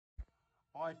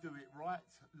I do it right,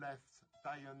 left,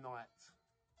 day and night.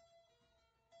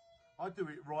 I do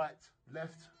it right,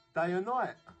 left, day and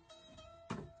night.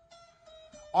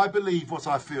 I believe what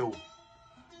I feel.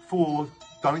 For,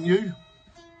 don't you?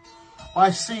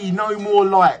 I see no more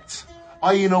light.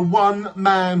 I in a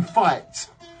one-man fight.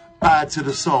 Bad to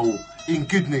the soul, in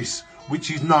goodness which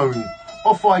is known.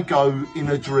 Off I go in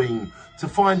a dream to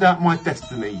find out my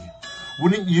destiny.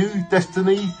 Wouldn't you,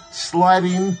 destiny? Slide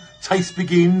in, taste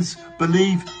begins,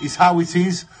 believe is how it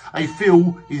is, a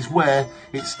feel is where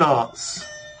it starts.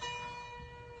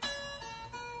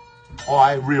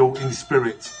 I real in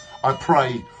spirit, I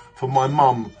pray for my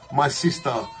mum, my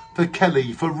sister, for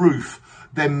Kelly, for Ruth,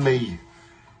 them me.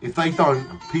 If they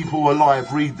don't, people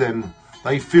alive read them,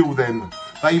 they feel them,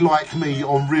 they like me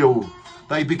on real.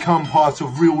 They become part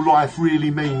of real life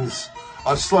really means.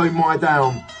 I slow my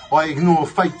down, I ignore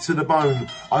fate to the bone.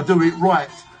 I do it right,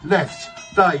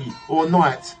 left, day or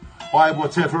night. I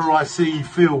whatever I see,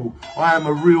 feel. I am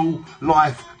a real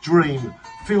life dream.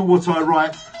 Feel what I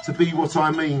write to be what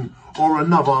I mean. Or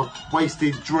another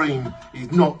wasted dream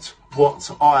is not what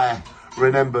I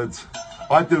remembered.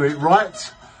 I do it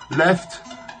right, left,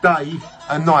 day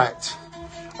and night.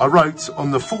 I wrote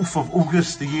on the 4th of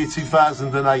August, the year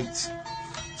 2008.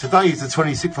 Today is the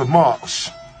 26th of March,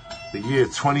 the year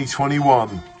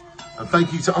 2021. And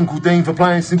thank you to Uncle Dean for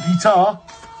playing some guitar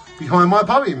behind my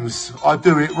poems. I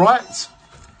do it right,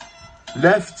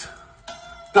 left,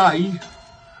 day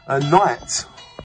and night.